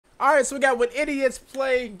All right, so we got when idiots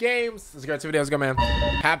play games. Let's go to video. Let's go, man.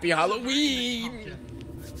 Happy Halloween.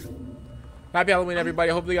 Happy Halloween,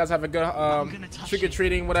 everybody. Hopefully, you guys have a good trick or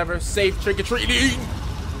treating, whatever. Safe trick or treating.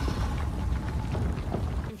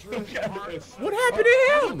 What happened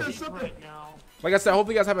to him? Like I said,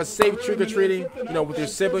 hopefully, you guys have a safe trick or treating. You know, with your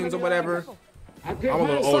siblings or whatever. I'm a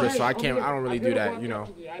little older, so I don't really do that. You know.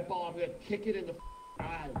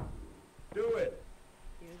 Do it.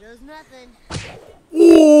 Here goes nothing.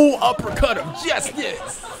 Ooh, uppercut of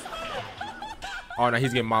justice. Oh no,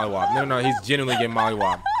 he's getting mollywopped. No, he's genuinely getting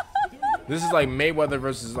mollywopped. This is like Mayweather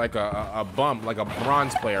versus like a bump, like a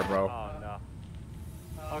bronze player, bro. Oh no.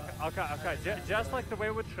 Okay. Just like the way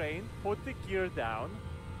we train, put the gear down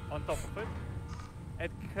on top of it, and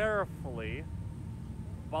carefully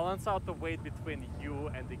balance out the weight between you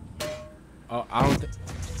and the gear. Oh, I don't.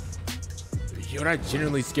 Yo, that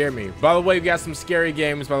genuinely scared me. By the way, we got some scary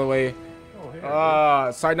games. By the way,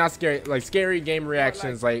 sorry, not scary. Like scary game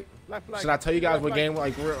reactions. Like, should I tell you guys what game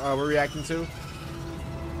like we're reacting to?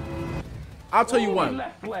 I'll tell you one.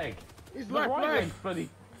 Left leg. His left leg, buddy.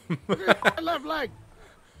 Left leg.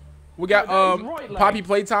 We got right Poppy No,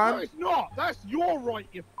 Playtime. it's not. That's your right,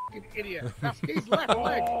 you fucking idiot. That's his left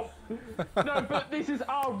leg. No, but this is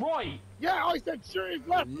our right. Yeah, I said shoot his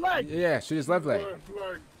left leg. Yeah, shoot his left leg.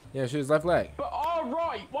 Yeah, shoot his left leg. But our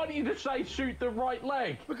right. Why don't you just say shoot the right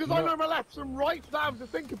leg? Because I know my lefts and rights. I have to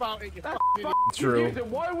think about it. You That's idiot. True.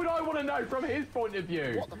 confusing. Why would I want to know from his point of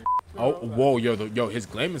view? What the Oh, whoa, yo, his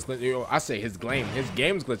game is glitch. Yo, I say his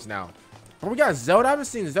game's glitched now. But we got Zelda. I haven't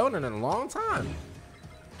seen Zelda in a long time.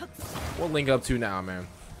 We'll link up to now, man.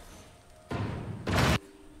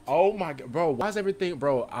 Oh my god, bro, why is everything,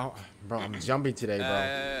 bro? I'm jumping today,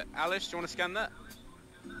 bro. Alice, do you want to scan that?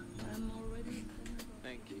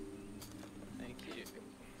 Thank you. Thank you.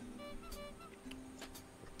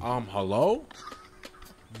 Hello?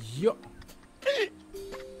 Yo.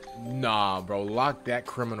 Nah, bro, lock that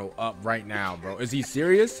criminal up right now, bro. Is he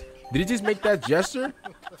serious? Did he just make that gesture?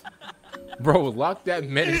 Bro, lock that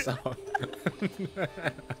menace up.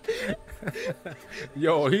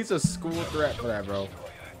 Yo, he's a school threat for that, bro.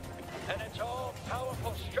 And it's all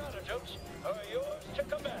powerful stratagems are yours to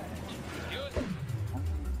command.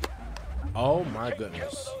 Oh my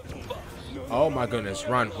goodness. Oh my goodness.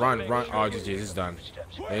 Run. Oh, GG, it's done.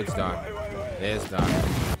 It's done. It's done.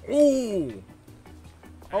 Ooh.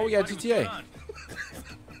 Oh, yeah, GTA.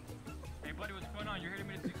 Hey, buddy, what's going on? You're hitting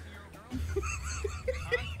me with a 16-year-old girl?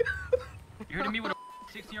 Huh? You're hitting me with a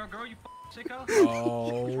 16-year-old girl, you sicko?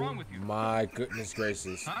 Oh, what's wrong with you? my goodness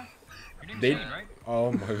gracious. Huh? Your name's They, Zane, right?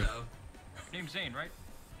 oh my god. Your name's Zane, right?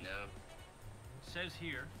 No. It says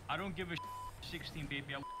here, I don't give a 16,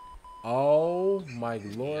 baby. Oh my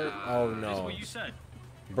lord. Oh That's no. what you said.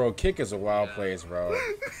 Bro, Kick is a wild place, bro.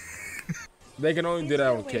 They can only do that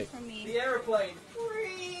on Kick. The airplane.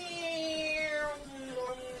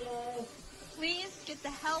 Please get the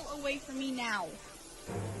hell away from me now.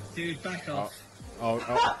 Dude, back off.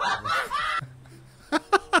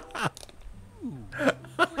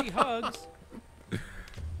 Free hugs.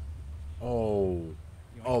 Oh,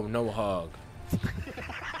 no hug.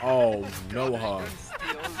 Oh, no hug.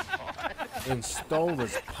 And stole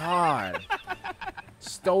his pod.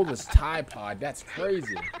 Stole his Tide Pod. That's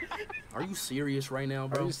crazy. Are you serious right now,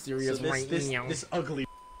 bro? Are you serious right now? This ugly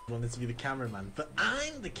wants to be the cameraman, but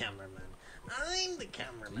I'm the cameraman. I'm the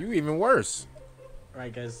cameraman. You even worse.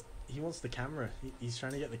 Right, guys. He wants the camera. He's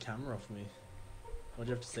trying to get the camera off me. What do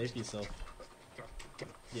you have to say for yourself?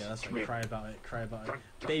 Yeah, that's right. Cry about it. Cry about it.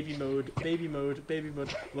 Baby mode. Baby mode. Baby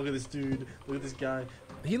mode. Look at this dude. Look at this guy.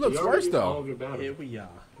 He looks worse though. Here we are.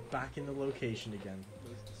 Back in the location again.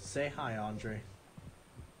 Say hi, Andre.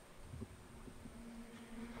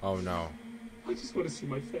 Oh no. I just want to see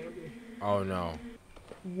my family. Oh no.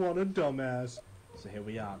 What a dumbass. So here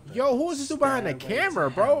we are. Yo, who is this dude behind the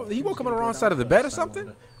camera, bro? He woke up on the wrong side of the bed or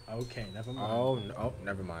something? Okay, never mind. Oh no,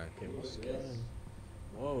 never mind. Okay, what's going on?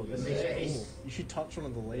 Whoa, this is cool. You should touch one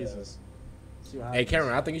of the lasers. See what happens. Hey,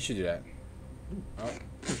 Cameron, I think you should do that.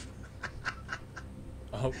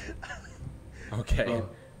 Oh. Okay.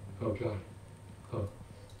 Oh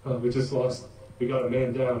god. We just lost. We got a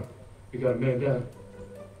man down.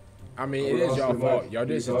 I mean, it is y'all fault. Y'all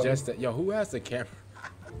did suggest that. Yo, who has the camera?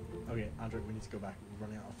 Okay, Andre, we need to go back. We're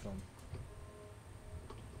running out of film.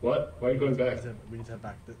 What? Why are you going back? We need to head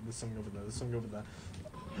back. There's something over there. There's something over there.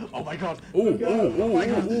 Oh my god. Ooh.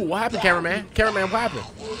 What happened, cameraman? Cameraman, what happened?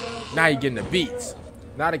 Now you getting the beats.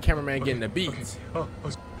 Now the cameraman getting the beats.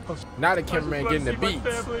 Now the cameraman getting the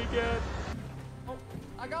beats.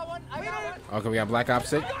 I got one. Okay, we got Black Ops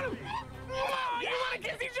 6. You want to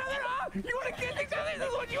kiss each other, huh? You want to kiss each other? This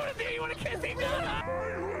is what you want to do. You want to kiss each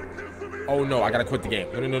other? Oh no, I gotta quit the game.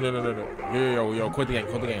 No, no, no, no, no, no. Yo, quit the game,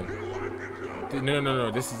 quit the game. No.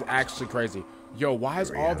 This is actually crazy. Yo, why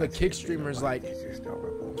is all the kick streamers like,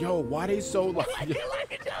 yo, why they so like,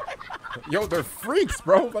 yo, they're freaks,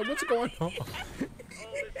 bro. Like, what's going on?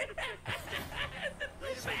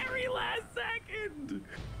 Very last second.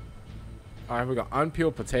 All right, we got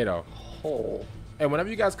unpeeled potato. And whenever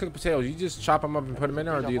you guys cook potatoes, you just chop them up and put them in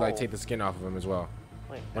there, or do you like take the skin off of them as well?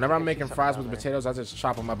 Whenever I'm making fries with potatoes, I just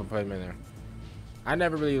chop them up and put them in there. I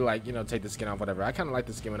never really like, you know, take the skin off, whatever. I kind of like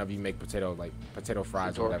the skin whenever you make potato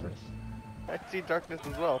fries or whatever. I see darkness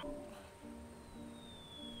as well.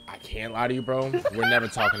 I can't lie to you, bro. We're never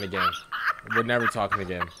talking again. We're never talking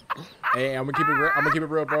again. Hey, I'm gonna keep it real. I'm gonna keep it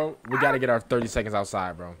real, bro. We gotta get our 30 seconds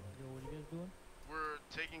outside, bro. We're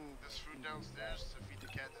taking this food downstairs to feed the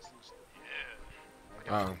cat. Yeah.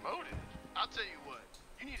 Like I promoted. I'll tell you what.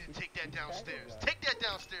 You need to take that downstairs. Take that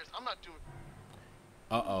downstairs. I'm not doing.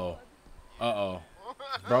 Uh-oh.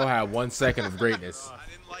 Bro had 1 second of greatness. I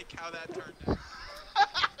didn't like how that turned out.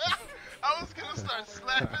 I was gonna start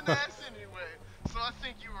slapping ass anyway. So I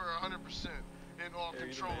think you were 100% in all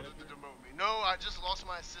control to demote me. No, I just lost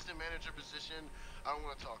my assistant manager position. I don't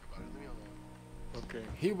want to talk about it. Leave me alone. Okay.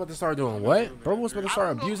 He about to start doing what? Bro was about to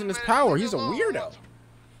start abusing his power. He's a weirdo.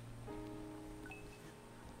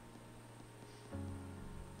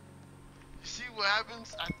 You see what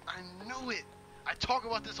happens? I know it. I talk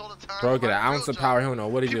about this all the time. Bro get an ounce of power. He don't know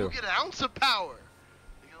what he do. People get an ounce of power.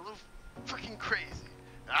 They get a little freaking crazy.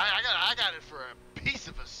 I got it for a piece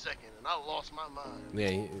of a second, and I lost my mind.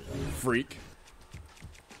 Yeah, freak.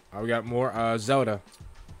 We got more Zelda.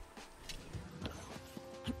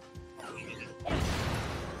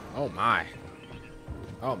 Oh my.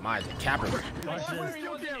 Oh my, the capper.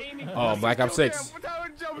 Oh, Black Ops 6.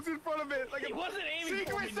 Jumps in front of it like he wasn't aiming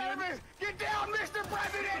for me, Secret Service! Get down, Mr.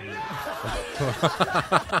 President!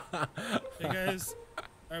 No! Hey guys,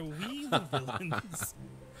 are we the villains?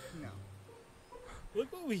 No.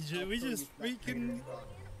 Look what we did. We just freaking.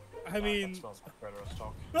 I mean.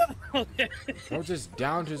 Okay. Bro just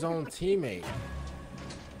downed his own teammate.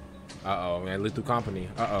 Uh-oh, man. Lethal Company.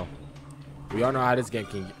 Uh-oh. We all know how this game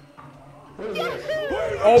can get.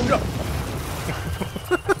 Oh, no.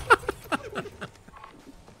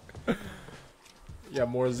 Yeah,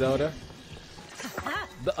 more Zelda.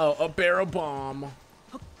 A barrel bomb.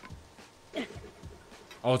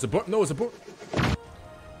 Oh, it's a board. No, it's a board.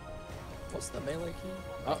 What's the melee key?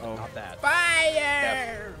 Uh-oh. Not that.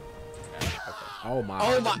 Fire! Oh my.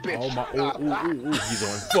 Oh my. Oh my. Ooh. He's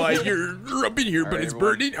on fire. Up in here, but it's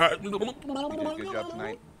burning. You did a good job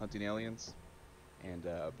tonight hunting aliens. And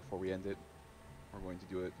before we end it, we're going to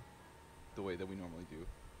do it the way that we normally do.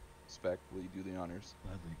 Spec, will you do the honors?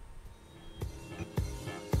 Gladly.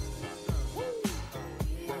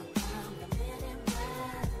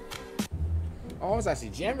 Oh, I was actually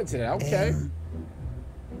jamming today. Okay.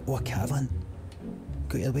 Oh, a caravan.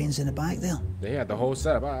 Got your Waynes in the back there. They had the whole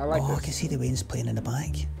setup. I like this. I can see the Waynes playing in the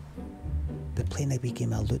back. They're playing a wee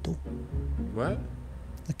game of Ludo. What?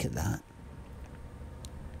 Look at that.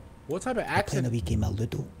 What type of They're accent? playing a wee game of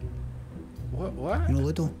Ludo. What? You know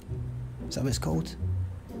Ludo? Is that what it's called?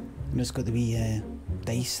 And it's got the wee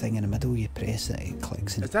dice thing in the middle. You press it, it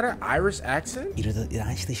clicks. And is that an Irish accent? You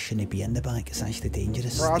actually shouldn't be in the back. It's actually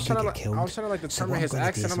dangerous. Bro, I was You trying could get killed. to like determine what his I'm gonna do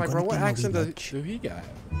accent. is I'm like, bro, what accent do he got?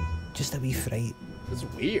 Just a wee fright. It's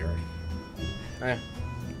weird. Eh.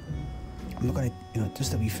 I'm not gonna,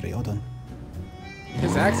 just a wee fright. Hold on.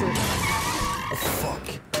 His accent. Oh fuck.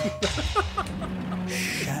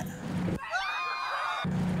 Shit.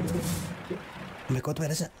 Oh my god, where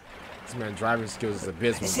is it? This man driving skills is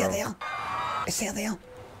abysmal, It's bro. there. It's there.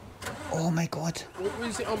 Oh my god. What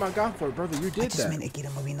you say? Oh my god, for it, brother, you did I just meant to get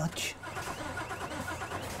him a wee nudge.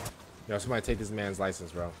 Yo, somebody take this man's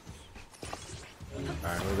license, bro.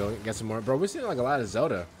 Alright, we'll go get some more. Bro, we're seeing like a lot of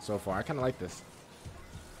Zelda so far. I kind of like this.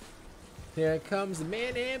 Here comes the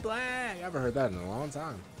man in black. I haven't heard that in a long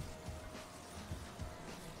time.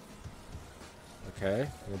 Okay,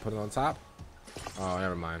 we're gonna put it on top. Oh,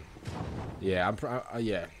 never mind. Yeah,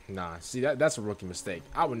 yeah, nah. See, that's a rookie mistake.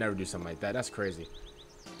 I would never do something like that. That's crazy.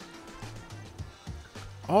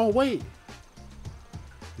 Oh, wait.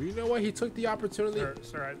 You know what? He took the opportunity.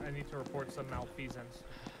 Sir, I need to report some malfeasance.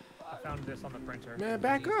 I found this on the printer. Man,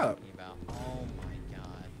 back up. Oh my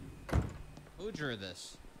god. Who drew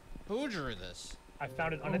this? Who drew this? I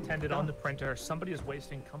found it unattended on the printer. Somebody is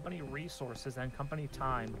wasting company resources and company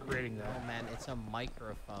time creating that. Oh man, it's a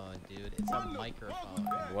microphone, dude. It's a microphone.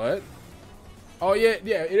 What? Oh yeah,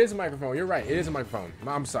 it is a microphone. You're right. It is a microphone.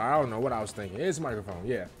 I'm sorry. I don't know what I was thinking. It is a microphone.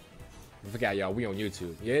 Yeah. I forgot, y'all. We on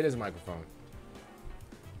YouTube. Yeah, it is a microphone.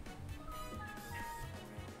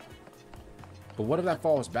 But what if that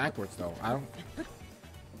falls backwards though? I don't.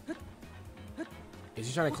 Is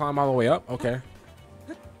he trying to climb all the way up? Okay.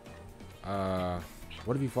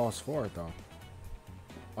 What if he falls forward though?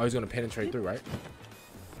 Oh, he's gonna penetrate through, right?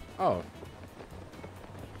 Oh.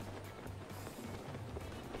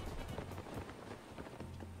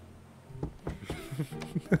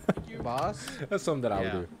 Boss? That's something that I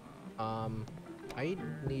would do. I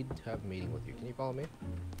need to have a meeting with you. Can you follow me?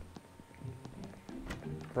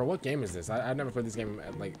 Bro, what game is this? I've never played this game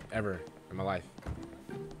like ever in my life.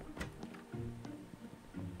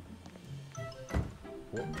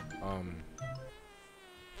 What,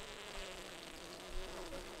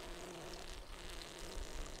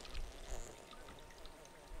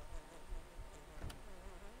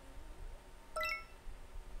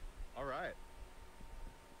 All right.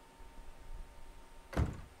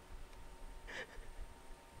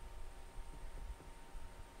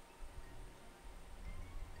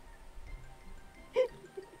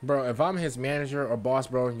 Bro, if I'm his manager or boss,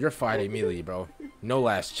 bro, you're fired immediately, bro. No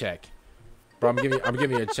last check. Bro, I'm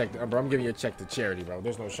giving you a check. Bro, I'm giving you a check to charity, bro.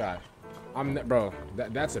 There's no shot. Bro,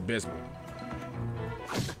 that's abysmal.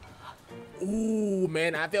 Ooh,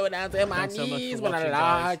 man, I feel down to my knees when I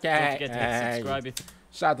lock it.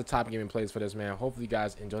 Shout out to Top Gaming Plays for this, man. Hopefully you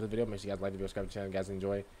guys enjoyed the video. Make sure you guys like the video, subscribe to the channel, you guys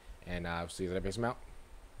enjoy. And I'll see you later. Peace out.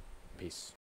 Peace.